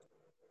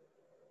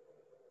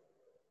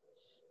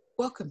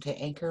Welcome to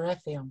Anchor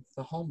FM,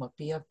 the home of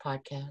BF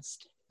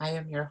Podcast. I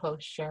am your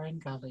host, Sharon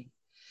Gully.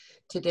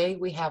 Today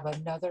we have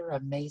another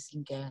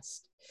amazing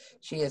guest.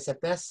 She is a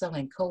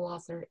best-selling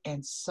co-author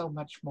and so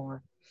much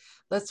more.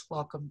 Let's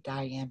welcome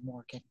Dianne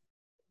Morgan.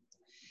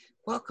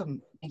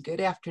 Welcome and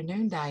good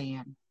afternoon,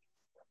 Dianne.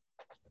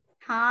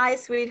 Hi,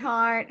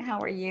 sweetheart. How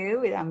are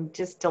you? I'm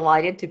just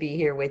delighted to be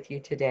here with you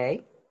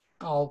today.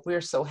 Oh,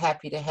 we're so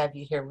happy to have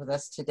you here with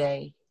us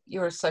today.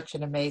 You are such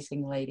an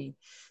amazing lady,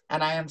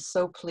 and I am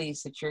so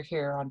pleased that you're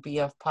here on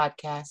BF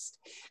Podcast,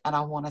 and I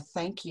want to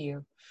thank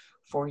you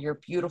for your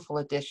beautiful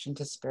addition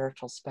to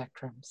Spiritual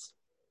Spectrums.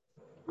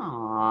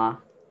 Aw,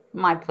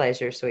 my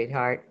pleasure,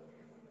 sweetheart.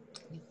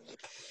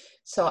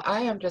 So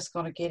I am just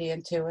going to get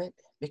into it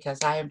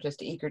because I am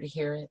just eager to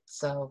hear it.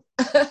 So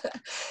Let's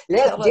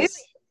tell do us,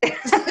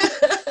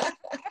 it.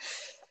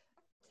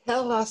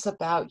 tell us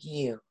about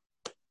you.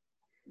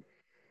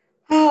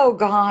 Oh,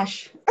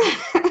 gosh.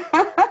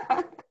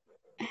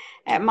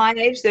 At my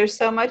age, there's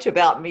so much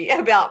about me,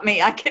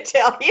 I could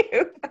tell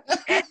you.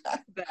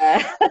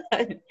 But,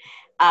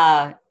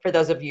 for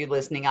those of you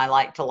listening, I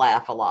like to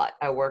laugh a lot.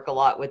 I work a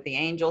lot with the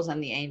angels,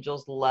 and the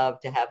angels love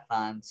to have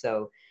fun.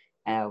 So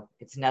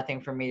it's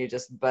nothing for me to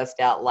just bust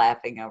out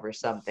laughing over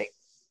something.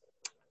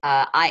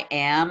 I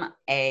am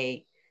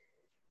a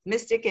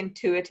mystic,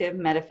 intuitive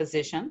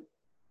metaphysician.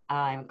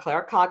 I'm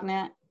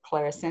claircognate,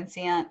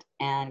 clairsentient,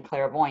 and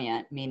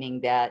clairvoyant,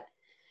 meaning that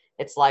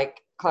it's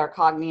like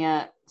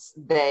claircognate,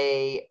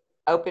 they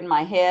open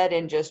my head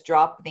and just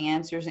drop the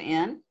answers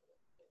in.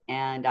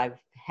 And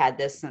I've had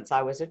this since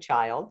I was a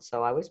child.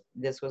 So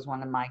this was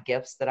one of my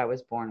gifts that I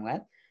was born with.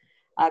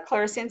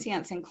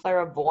 Clairsentience and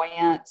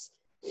clairvoyance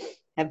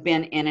have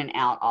been in and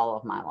out all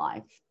of my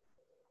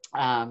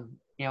life.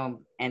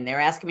 And they're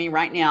asking me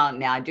right now,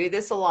 I do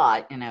this a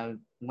lot,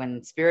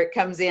 when spirit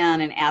comes in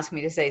and asks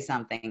me to say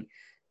something,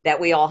 that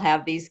we all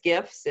have these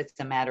gifts. It's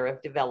a matter of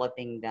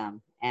developing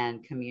them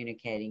and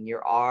communicating.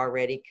 You're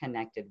already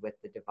connected with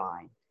the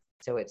divine.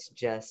 So it's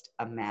just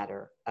a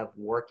matter of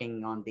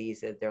working on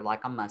these. They're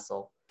like a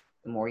muscle.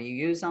 The more you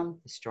use them,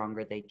 the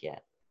stronger they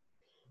get.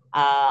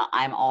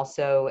 I'm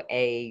also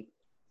a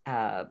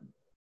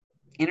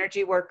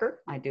energy worker.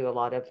 I do a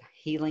lot of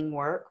healing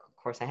work. Of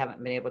course, I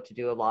haven't been able to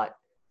do a lot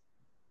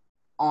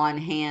on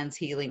hands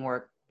healing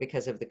work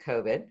because of the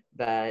COVID,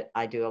 but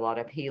I do a lot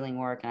of healing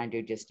work, and I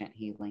do distant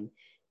healing,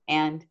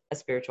 and a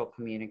spiritual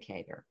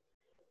communicator.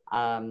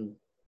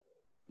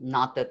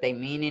 Not that they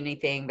mean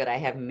anything, but I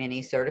have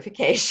many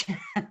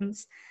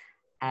certifications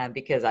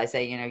because I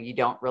say, you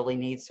don't really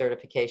need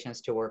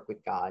certifications to work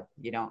with God.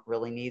 You don't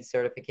really need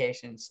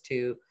certifications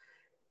to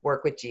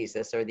work with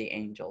Jesus or the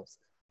angels.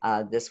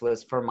 This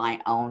was for my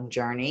own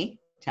journey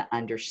to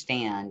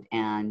understand,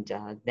 and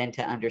then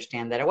to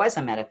understand that I was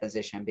a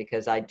metaphysician,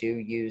 because I do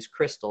use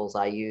crystals,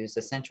 I use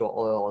essential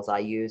oils, I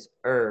use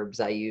herbs,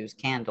 I use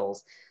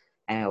candles,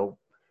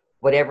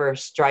 whatever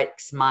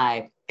strikes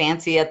my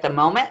fancy at the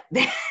moment.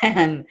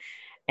 And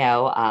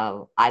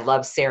I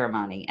love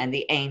ceremony, and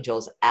the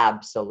angels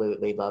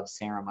absolutely love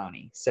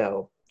ceremony.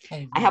 So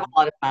Amen. I have a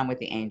lot of fun with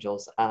the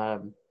angels.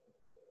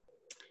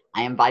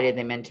 I invited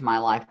them into my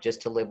life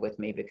just to live with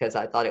me, because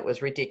I thought it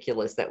was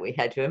ridiculous that we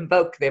had to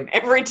invoke them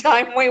every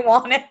time we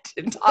wanted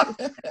to talk.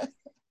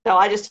 So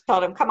I just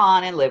told them, come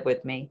on and live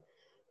with me.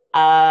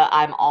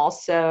 I'm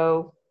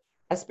also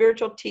a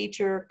spiritual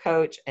teacher,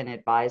 coach, and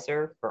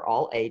advisor for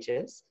all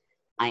ages.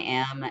 I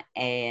am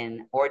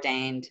an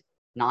ordained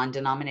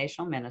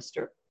non-denominational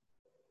minister.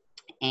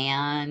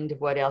 And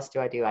what else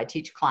do? I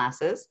teach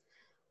classes.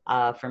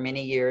 For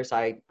many years,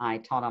 I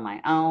taught on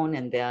my own,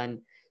 and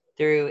then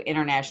through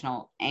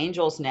International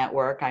Angels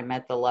Network, I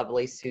met the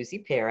lovely Susie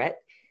Parrott,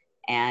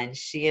 and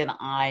she and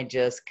I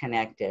just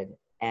connected.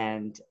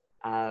 And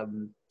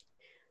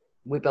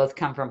we both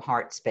come from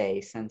heart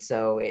space. And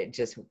so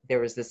there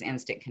was this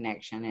instant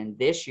connection. And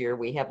this year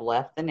we have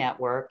left the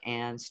network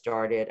and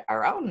started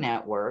our own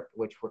network,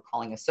 which we're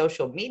calling a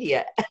social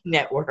media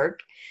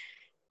network.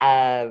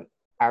 Our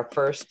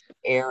first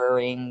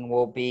airing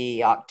will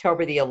be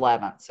October the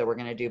 11th. So we're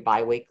going to do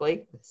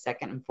bi-weekly, the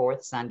second and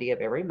fourth Sunday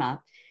of every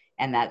month.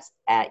 And that's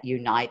at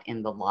Unite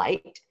in the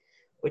Light,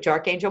 which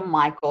Archangel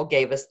Michael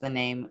gave us the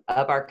name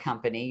of our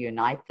company,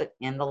 Unite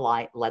in the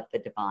Light, Let the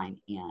Divine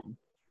In.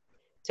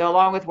 So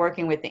along with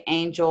working with the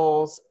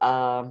angels,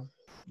 I'm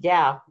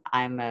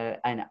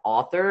an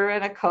author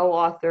and a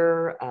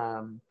co-author.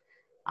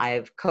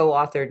 I've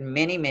co-authored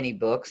many, many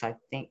books, I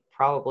think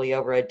probably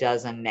over a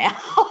dozen now.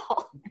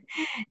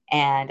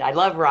 And I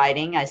love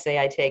writing. I say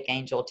I take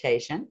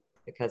angeltation,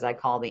 because I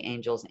call the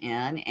angels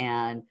in,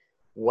 and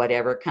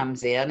whatever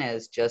comes in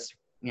is just,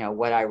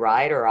 what I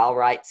write, or I'll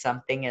write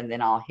something and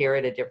then I'll hear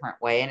it a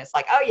different way. And it's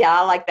like, oh yeah,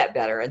 I like that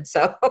better. And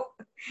so,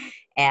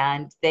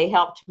 and they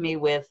helped me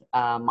with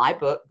my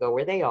book, Go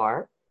Where They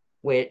Are,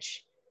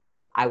 which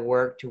I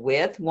worked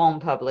with Womb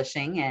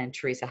Publishing and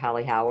Teresa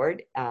Halley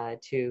Howard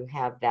to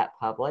have that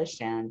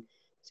published. And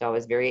so I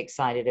was very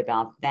excited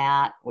about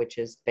that, which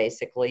is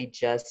basically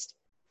just,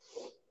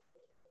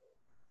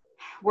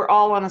 we're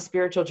all on a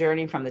spiritual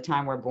journey from the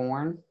time we're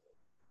born.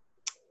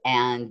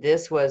 And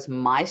this was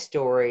my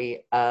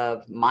story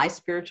of my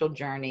spiritual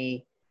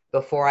journey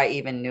before I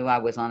even knew I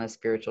was on a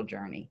spiritual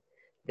journey.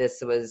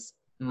 This was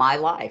my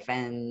life.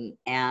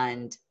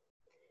 And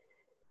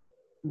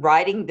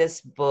writing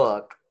this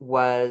book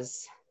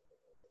was,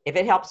 if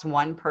it helps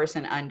one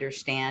person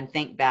understand,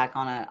 think back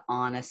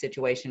on a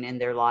situation in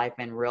their life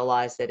and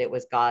realize that it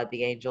was God,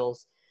 the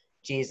angels,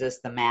 Jesus,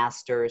 the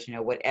masters,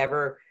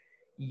 whatever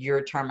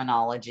your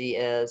terminology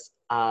is,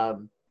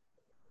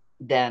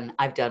 then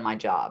I've done my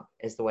job,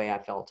 is the way I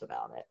felt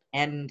about it.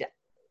 And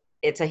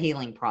it's a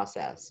healing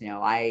process.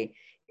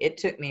 It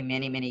took me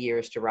many, many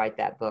years to write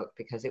that book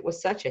because it was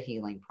such a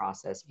healing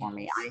process for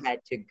me. I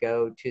had to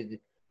go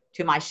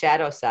to my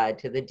shadow side,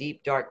 to the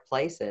deep, dark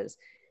places,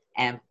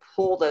 and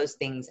pull those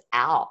things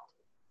out.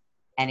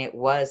 And it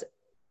was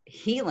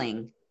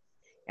healing.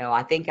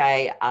 I think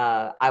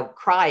I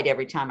cried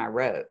every time I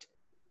wrote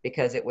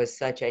because it was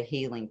such a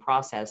healing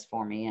process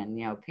for me.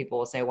 And, people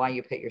will say, why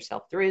you put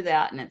yourself through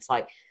that? And it's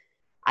like,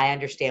 I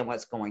understand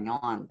what's going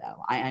on,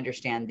 though. I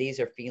understand these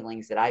are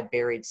feelings that I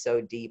buried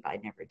so deep I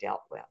never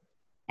dealt with.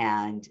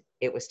 And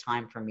it was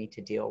time for me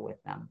to deal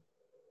with them.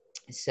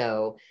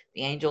 So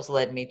the angels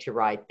led me to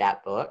write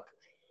that book.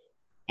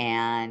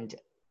 And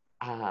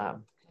I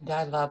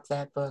love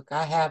that book.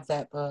 I have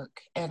that book,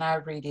 and I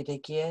read it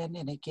again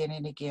and again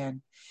and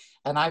again.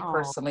 And I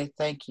personally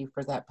thank you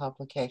for that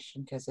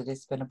publication because it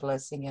has been a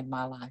blessing in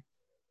my life.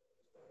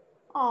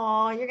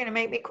 Oh, you're going to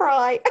make me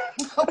cry.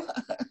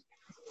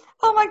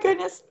 Oh my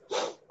goodness.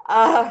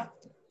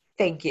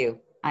 Thank you.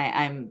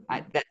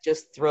 That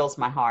just thrills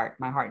my heart.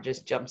 My heart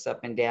just jumps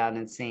up and down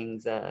and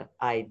sings.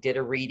 I did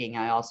a reading.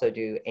 I also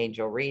do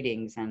angel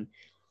readings, and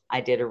I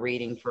did a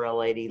reading for a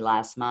lady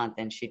last month,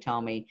 and she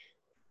told me,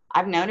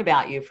 I've known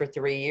about you for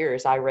 3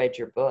 years. I read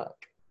your book.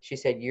 She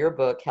said, your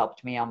book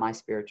helped me on my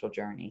spiritual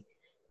journey.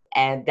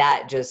 And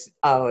that just,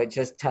 it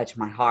just touched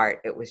my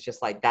heart. It was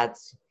just like,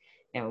 that's,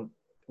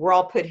 we're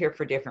all put here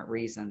for different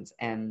reasons.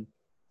 And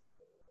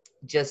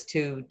just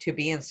to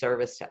be in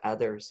service to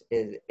others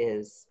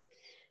is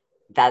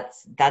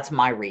that's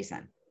my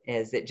reason.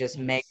 Is it just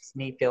makes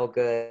me feel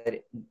good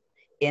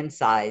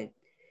inside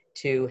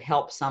to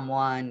help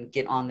someone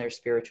get on their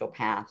spiritual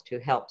path, to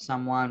help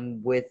someone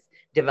with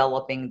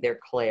developing their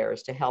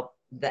clairs, to help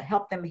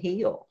them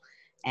heal,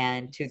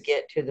 and to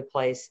get to the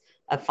place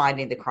of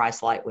finding the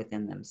Christ light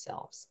within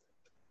themselves.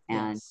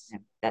 And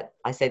that,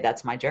 I say,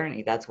 that's my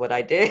journey. That's what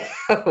I do.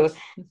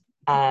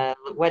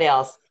 What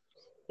else?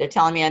 They're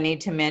telling me I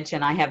need to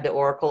mention I have the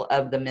Oracle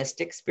of the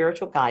Mystic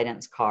Spiritual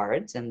Guidance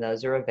cards, and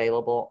those are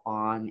available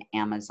on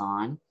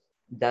Amazon.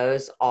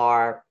 Those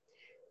are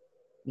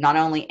not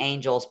only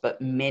angels,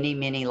 but many,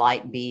 many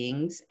light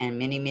beings and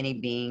many, many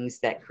beings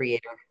that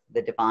Creator,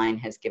 the Divine,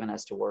 has given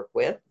us to work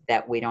with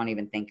that we don't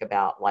even think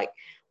about, like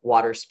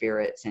water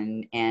spirits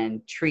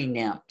and tree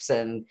nymphs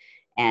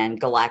and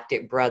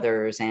galactic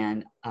brothers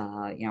and,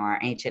 our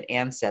ancient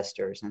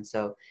ancestors. And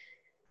so,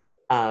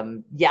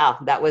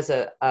 that was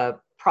a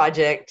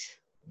project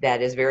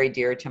that is very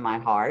dear to my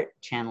heart,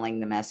 channeling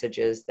the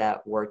messages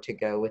that were to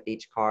go with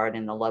each card,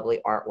 and the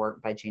lovely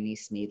artwork by Jeannie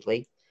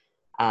Sneedley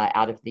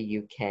out of the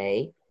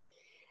UK.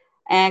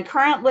 And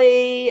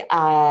currently,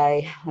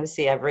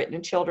 I've written a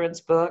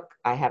children's book.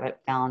 I haven't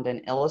found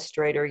an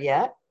illustrator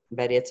yet,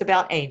 but it's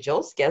about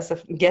angels.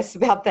 Guess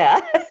about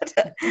that.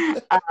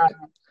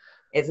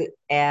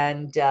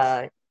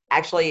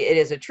 Actually, it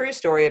is a true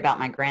story about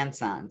my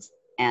grandsons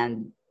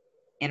and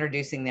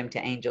introducing them to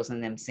angels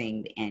and them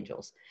seeing the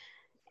angels.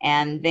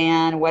 And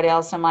then what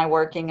else am I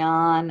working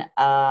on?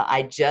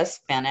 I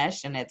just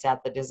finished, and it's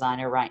at the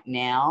designer right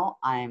now.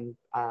 I'm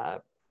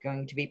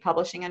going to be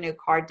publishing a new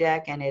card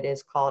deck, and it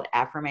is called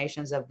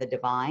Affirmations of the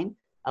Divine,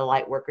 a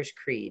Lightworker's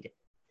Creed.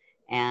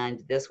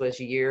 And this was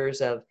years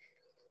of,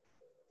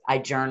 I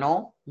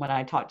journal when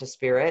I talk to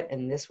Spirit,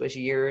 and this was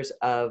years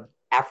of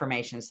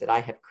affirmations that I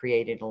have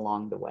created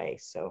along the way.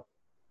 So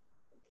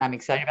I'm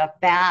excited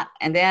about that.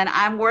 And then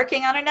I'm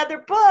working on another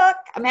book.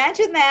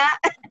 Imagine that.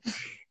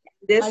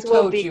 I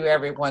told you,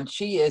 everyone,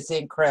 she is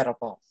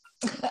incredible.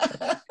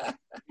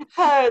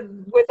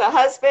 With a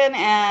husband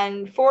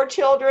and 4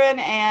 children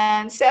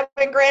and 7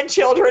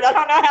 grandchildren. I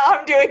don't know how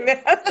I'm doing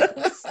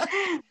this.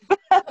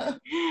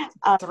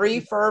 3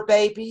 fur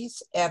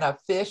babies and a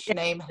fish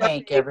named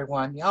Hank,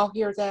 everyone. Y'all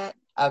hear that?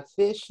 A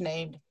fish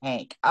named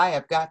Hank. I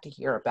have got to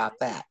hear about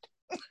that.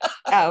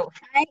 Oh,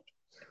 Hank.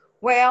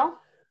 Well,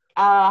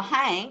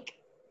 Hank,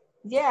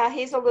 yeah,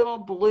 he's a little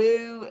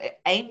blue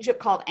angel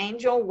called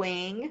Angel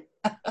Wing.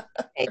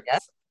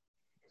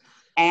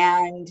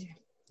 And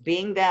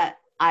being that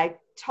I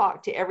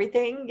talk to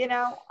everything,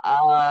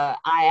 I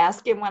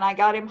asked him when I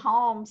got him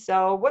home,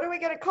 so what are we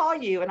going to call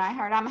you? And I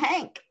heard, I'm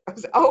Hank. I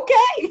was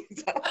okay.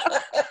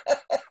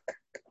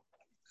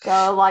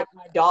 So like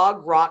my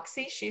dog,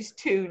 Roxy, she's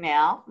 2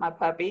 now, my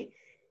puppy.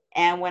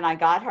 And when I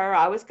got her,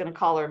 I was going to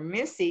call her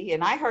Missy.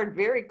 And I heard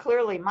very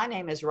clearly, my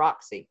name is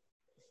Roxy.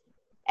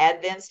 And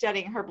then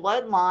studying her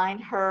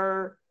bloodline,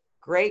 her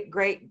great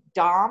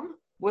Dom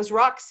was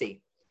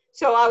Roxy.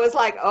 So I was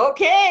like,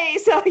 okay,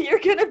 so you're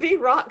going to be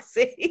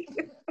Roxy.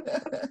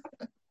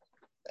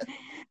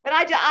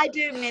 I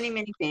do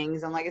many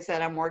things. And like I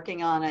said, I'm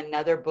working on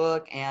another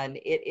book, and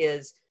it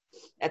is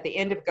at the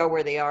end of Go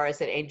Where They Are. I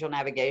said Angel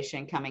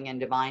Navigation Coming in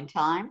Divine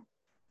Time.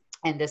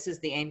 And this is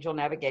the Angel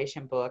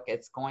Navigation book.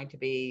 It's going to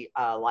be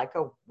like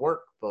a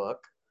workbook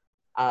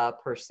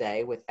per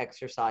se, with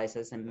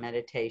exercises and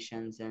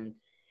meditations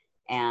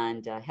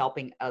and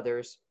helping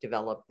others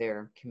develop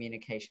their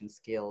communication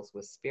skills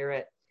with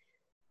spirit.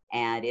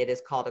 And it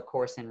is called A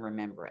Course in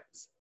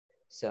Remembrance.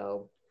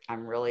 So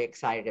I'm really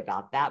excited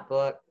about that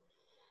book.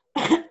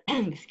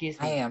 Excuse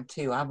I me. am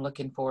too. I'm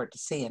looking forward to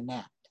seeing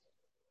that.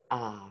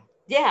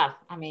 Yeah,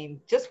 I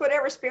mean, just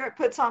whatever spirit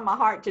puts on my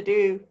heart to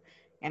do.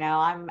 You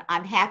know,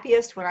 I'm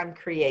happiest when I'm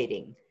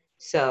creating.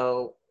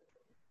 So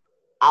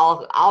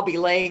I'll be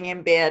laying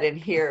in bed and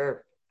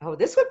hear, oh,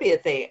 this would be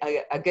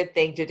a good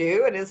thing to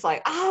do. And it's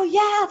like, oh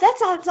yeah, that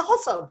sounds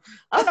awesome.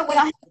 I don't know when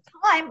I have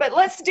time, but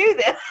let's do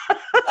this.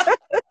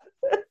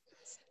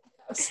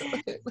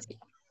 Absolutely.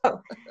 So,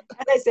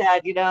 as I said,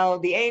 you know,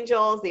 the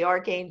angels, the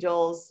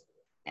archangels,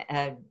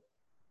 and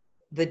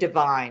the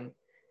divine,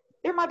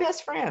 they're my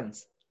best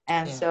friends.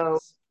 And so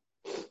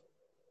Yes.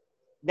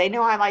 they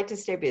know I like to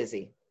stay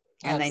busy.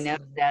 And they know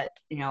Absolutely. that,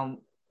 you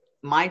know,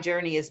 my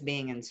journey is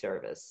being in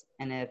service.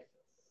 And if,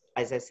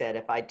 as I said,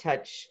 if I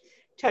touch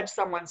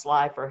someone's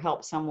life or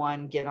help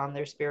someone get on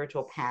their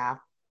spiritual path,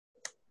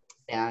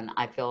 then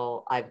I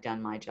feel I've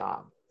done my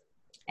job.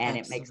 And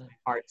it makes Absolutely.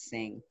 my heart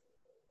sing.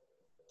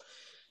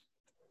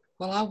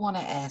 Well, I want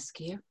to ask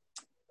you,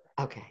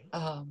 Okay.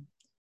 um,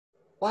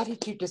 why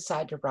did you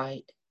decide to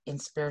write in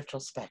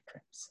spiritual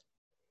spectrums?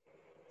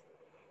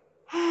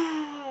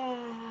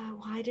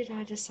 Why did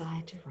I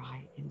decide to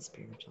write in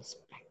spiritual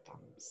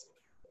spectrums?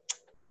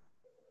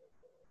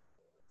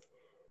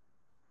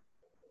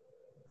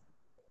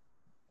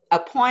 A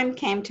poem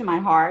came to my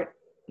heart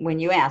when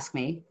you asked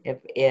me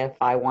if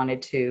I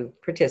wanted to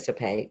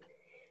participate.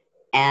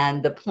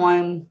 And the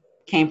poem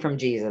came from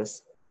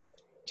Jesus,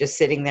 just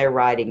sitting there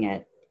writing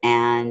it.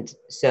 And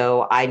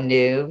so I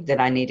knew that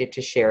I needed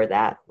to share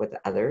that with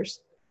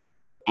others.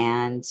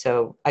 And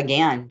so,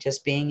 again,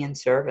 just being in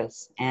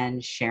service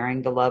and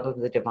sharing the love of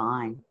the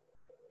divine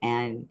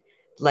and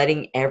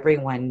letting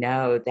everyone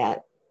know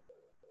that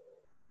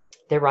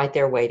they're right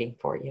there waiting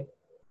for you.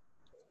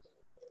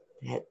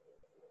 That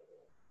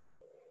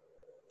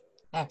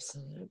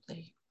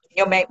Absolutely.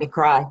 you'll make me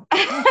cry.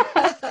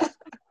 It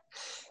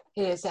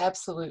is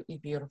absolutely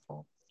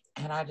beautiful.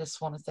 And I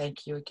just want to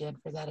thank you again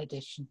for that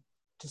addition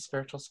to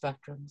Spiritual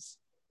Spectrums.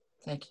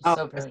 Thank you Oh,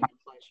 so it was very my much.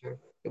 pleasure.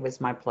 It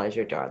was my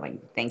pleasure, darling.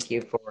 Thank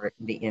you for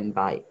the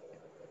invite.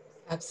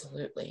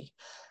 Absolutely.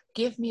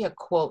 Give me a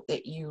quote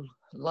that you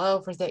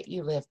love or that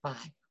you live by.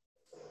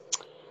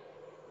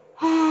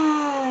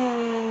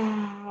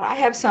 I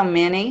have so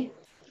many.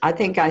 I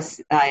think I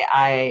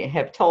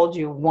have told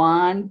you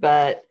one,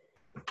 but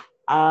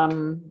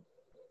um,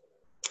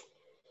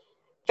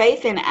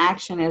 faith in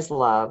action is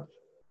love.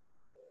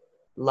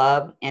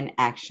 Love in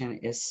action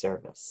is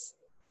service.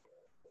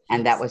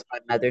 And that Yes, was by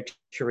Mother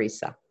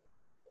Teresa.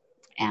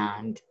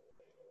 And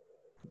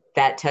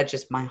that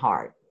touches my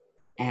heart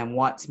and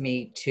wants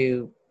me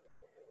to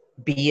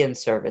be in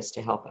service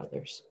to help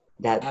others.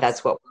 That's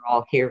absolutely. what we're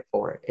all here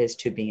for, is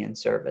to be in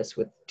service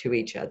to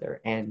each other.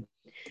 And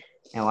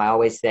you know, I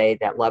always say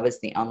that love is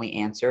the only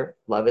answer,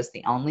 love is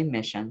the only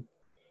mission.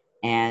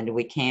 And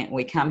we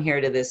come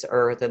here to this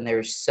earth, and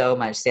there's so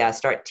much. See, I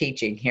start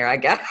teaching, here I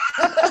go.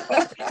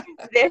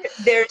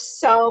 There's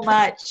so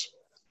much,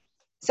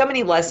 so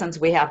many lessons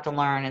we have to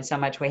learn and so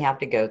much we have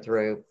to go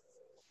through.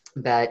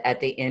 But at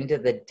the end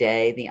of the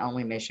day, the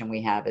only mission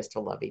we have is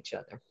to love each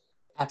other,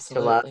 to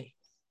Absolutely.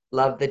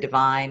 love the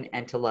divine,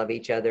 and to love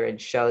each other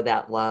and show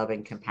that love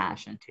and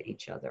compassion to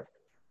each other.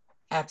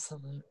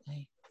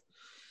 Absolutely.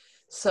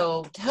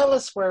 So tell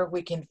us where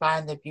we can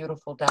find the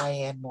beautiful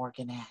Dianne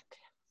Morgan at.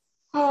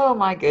 Oh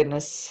my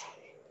goodness.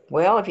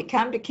 Well, if you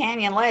come to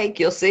Canyon Lake,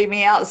 you'll see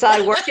me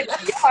outside working in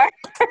the yard.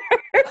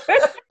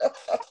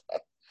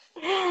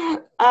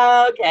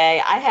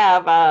 Okay, I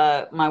have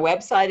my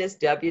website is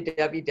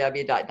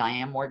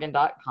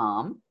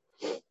www.diannemorgan.com.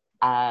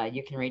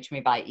 You can reach me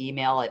by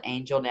email at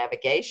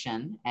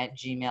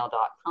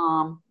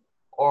angelnavigation@gmail.com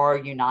or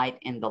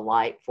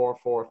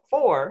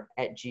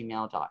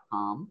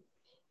uniteinthelight444@gmail.com.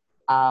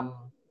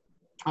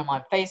 I'm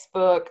on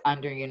Facebook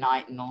under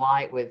Unite in the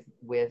Light with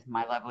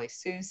my lovely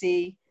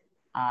Susie.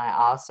 I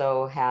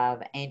also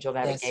have Angel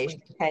Yes,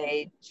 Navigation we do.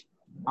 page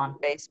on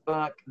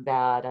Facebook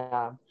that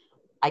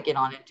I get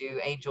on and do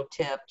angel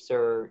tips,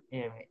 or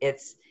you know,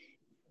 it's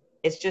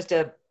just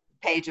a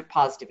page of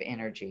positive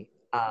energy.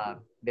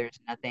 There's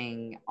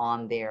nothing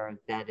on there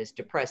that is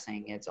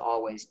depressing. It's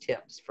always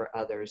tips for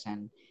others,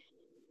 and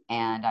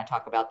I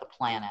talk about the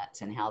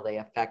planets and how they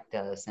affect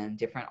us, and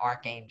different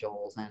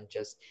archangels, and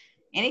just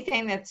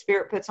anything that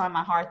spirit puts on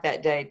my heart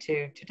that day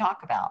to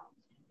talk about.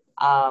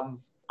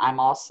 I'm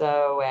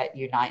also at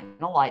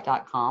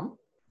uniteinthelight.com,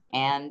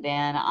 and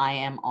then I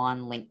am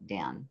on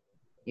LinkedIn.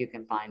 You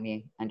can find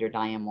me under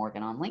Dianne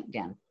Morgan on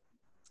LinkedIn.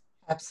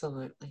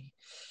 Absolutely.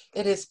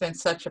 It has been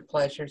such a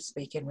pleasure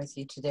speaking with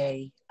you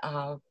today.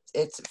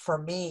 It's for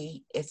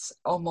me, it's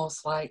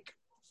almost like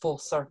full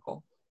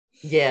circle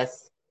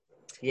Yes,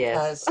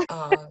 yes,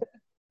 because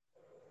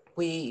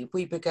we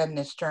begun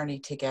this journey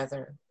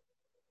together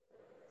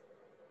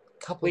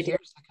a couple we did.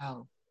 years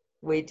ago.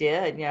 We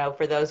did. You know,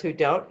 for those who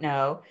don't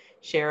know,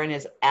 Sharon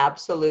is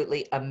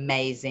absolutely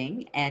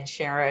amazing. And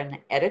Sharon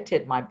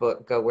edited my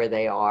book, Go Where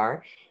They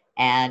Are.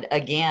 And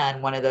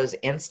again, one of those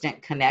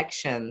instant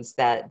connections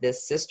that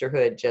this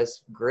sisterhood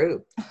just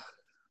grew.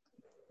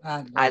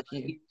 I I love love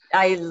you. you.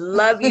 I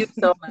love you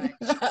so much.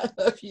 I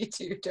love you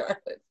too, darling.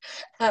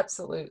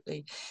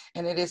 Absolutely.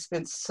 And it has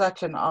been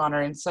such an honor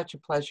and such a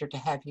pleasure to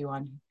have you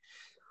on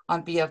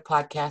BF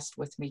Podcast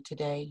with me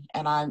today.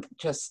 And I'm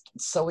just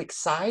so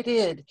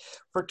excited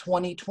for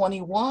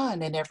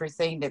 2021 and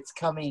everything that's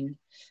coming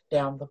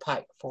down the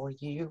pike for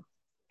you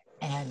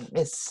and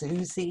Miss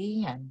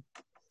Susie. And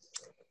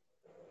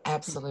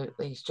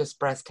absolutely, it's just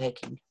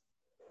breathtaking.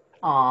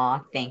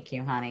 Aw, thank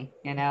you, honey.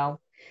 You know,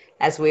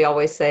 as we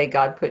always say,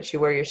 God puts you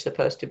where you're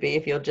supposed to be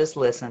if you'll just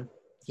listen.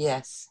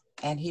 Yes.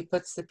 And He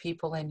puts the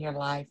people in your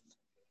life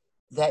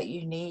that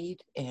you need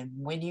and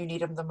when you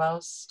need them the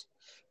most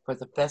for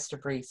the best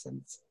of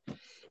reasons.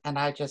 And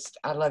I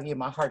love you.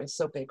 My heart is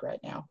so big right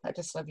now. I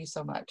just love you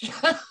so much.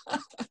 I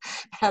love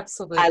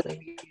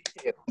Absolutely. you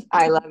too.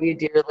 I love you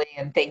dearly,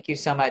 and thank you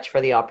so much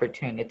for the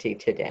opportunity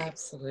today.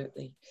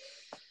 Absolutely.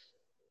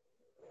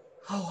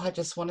 Oh, I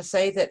just want to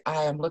say that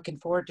I am looking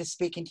forward to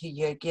speaking to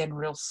you again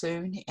real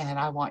soon. And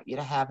I want you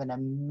to have an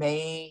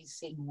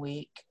amazing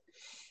week.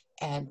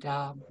 And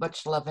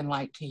much love and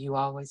light to you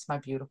always, my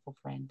beautiful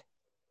friend.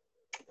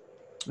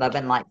 Love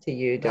and light to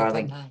you, Love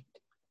and darling. light.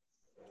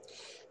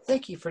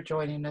 Thank you for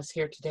joining us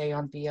here today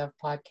on BF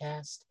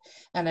Podcast.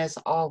 And as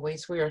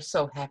always, we are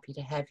so happy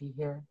to have you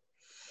here.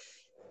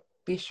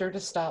 Be sure to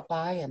stop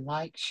by and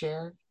like,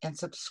 share, and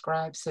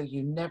subscribe so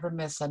you never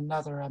miss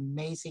another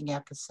amazing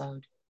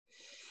episode.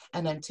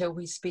 And until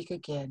we speak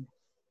again,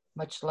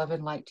 much love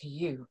and light to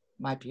you,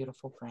 my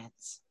beautiful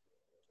friends.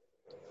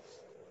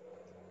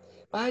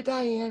 Bye,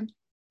 Dianne.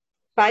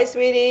 Bye,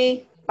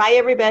 sweetie. Bye,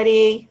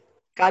 everybody.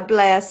 God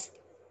bless.